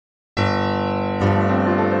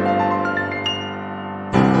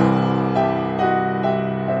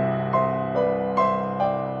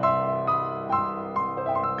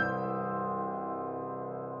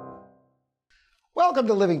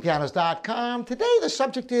Welcome to livingpianos.com. Today the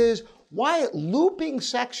subject is why looping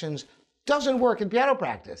sections doesn't work in piano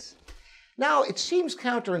practice. Now, it seems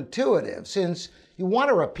counterintuitive since you want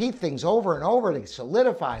to repeat things over and over to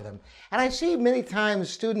solidify them. And I see many times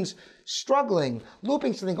students struggling,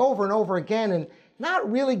 looping something over and over again and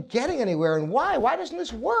not really getting anywhere. And why? Why doesn't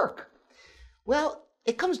this work? Well,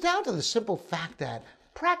 it comes down to the simple fact that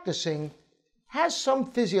practicing has some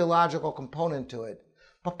physiological component to it.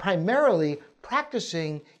 But primarily,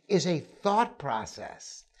 practicing is a thought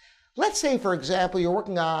process. Let's say, for example, you're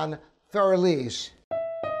working on Für Elise.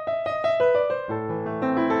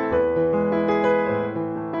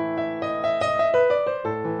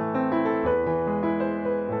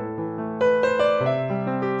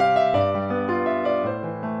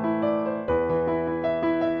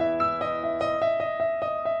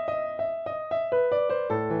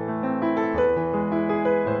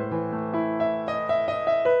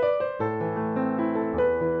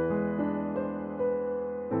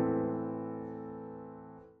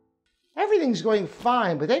 Everything's going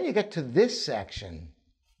fine, but then you get to this section.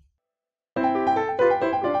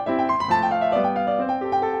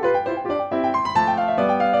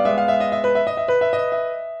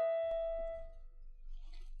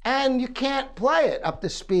 And you can't play it up to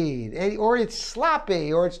speed, or it's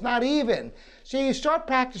sloppy, or it's not even. So you start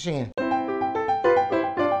practicing it.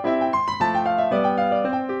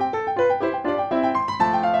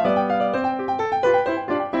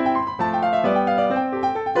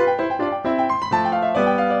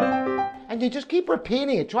 You just keep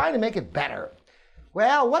repeating it, trying to make it better.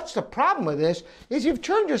 Well, what's the problem with this is you've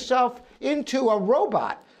turned yourself into a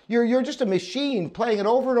robot. You're just a machine playing it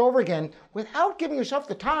over and over again without giving yourself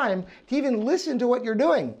the time to even listen to what you're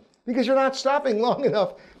doing because you're not stopping long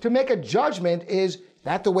enough to make a judgment. Is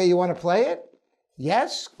that the way you want to play it?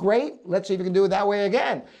 Yes, great. Let's see if you can do it that way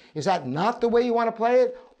again. Is that not the way you want to play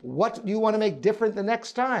it? What do you want to make different the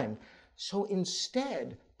next time? So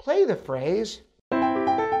instead, play the phrase.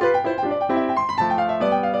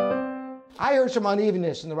 I heard some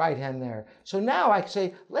unevenness in the right hand there. So now I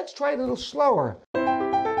say, let's try it a little slower. And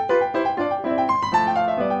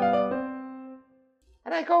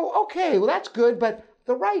I go, okay, well that's good, but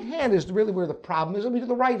the right hand is really where the problem is. Let me do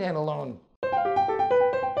the right hand alone.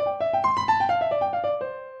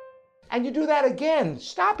 And you do that again,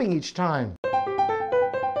 stopping each time.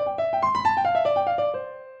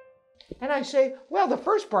 And I say, well, the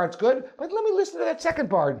first part's good, but let me listen to that second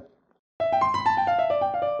part.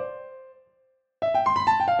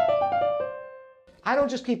 I don't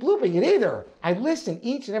just keep looping it either. I listen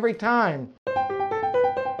each and every time.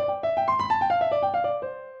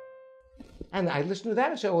 And I listen to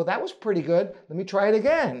that and say, well, that was pretty good. Let me try it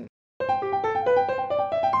again.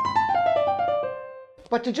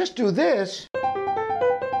 But to just do this,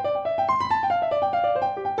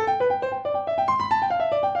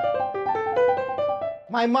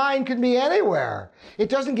 my mind can be anywhere. It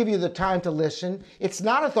doesn't give you the time to listen. It's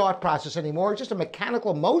not a thought process anymore. It's just a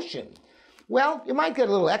mechanical motion. Well, you might get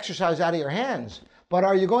a little exercise out of your hands, but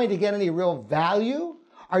are you going to get any real value?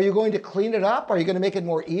 Are you going to clean it up? Are you going to make it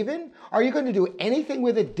more even? Are you going to do anything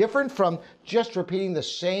with it different from just repeating the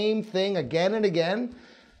same thing again and again?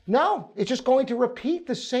 No, it's just going to repeat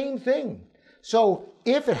the same thing. So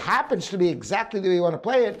if it happens to be exactly the way you want to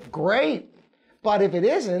play it, great. But if it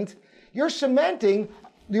isn't, you're cementing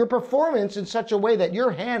your performance in such a way that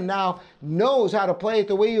your hand now knows how to play it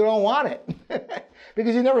the way you don't want it.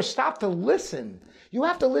 Because you never stop to listen. You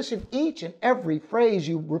have to listen each and every phrase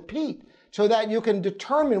you repeat so that you can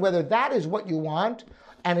determine whether that is what you want,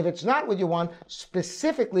 and if it's not what you want,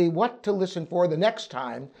 specifically what to listen for the next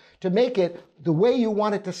time to make it the way you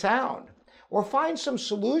want it to sound. Or find some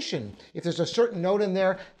solution. If there's a certain note in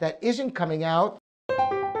there that isn't coming out,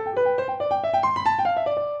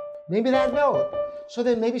 maybe that note. So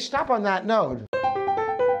then maybe stop on that note.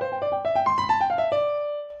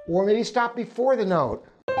 Or maybe stop before the note.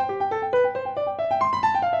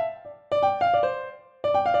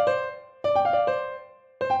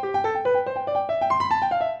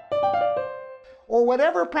 Or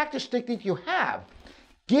whatever practice technique you have,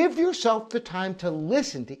 give yourself the time to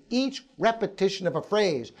listen to each repetition of a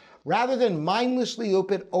phrase rather than mindlessly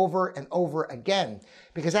loop it over and over again,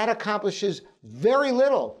 because that accomplishes very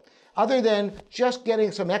little. Other than just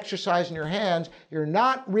getting some exercise in your hands, you're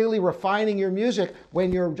not really refining your music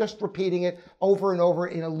when you're just repeating it over and over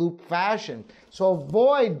in a loop fashion. So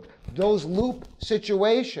avoid those loop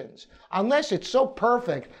situations. Unless it's so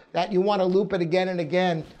perfect that you want to loop it again and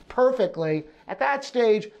again perfectly, at that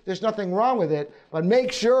stage, there's nothing wrong with it. But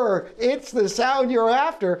make sure it's the sound you're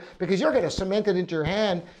after, because you're going to cement it into your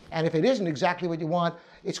hand. And if it isn't exactly what you want,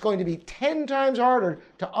 it's going to be 10 times harder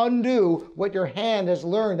to undo what your hand has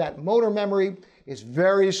learned. That motor memory is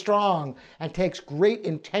very strong and takes great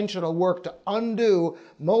intentional work to undo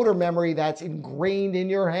motor memory that's ingrained in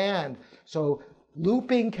your hand. So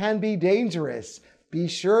looping can be dangerous. Be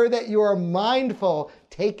sure that you are mindful,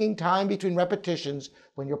 taking time between repetitions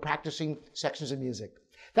when you're practicing sections of music.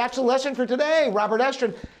 That's the lesson for today. Robert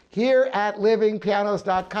Estrin here at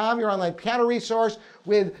livingpianos.com, your online piano resource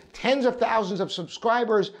with tens of thousands of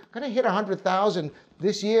subscribers. Going to hit 100,000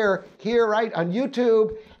 this year here right on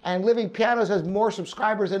YouTube. And Living Pianos has more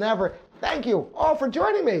subscribers than ever. Thank you all for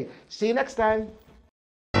joining me. See you next time.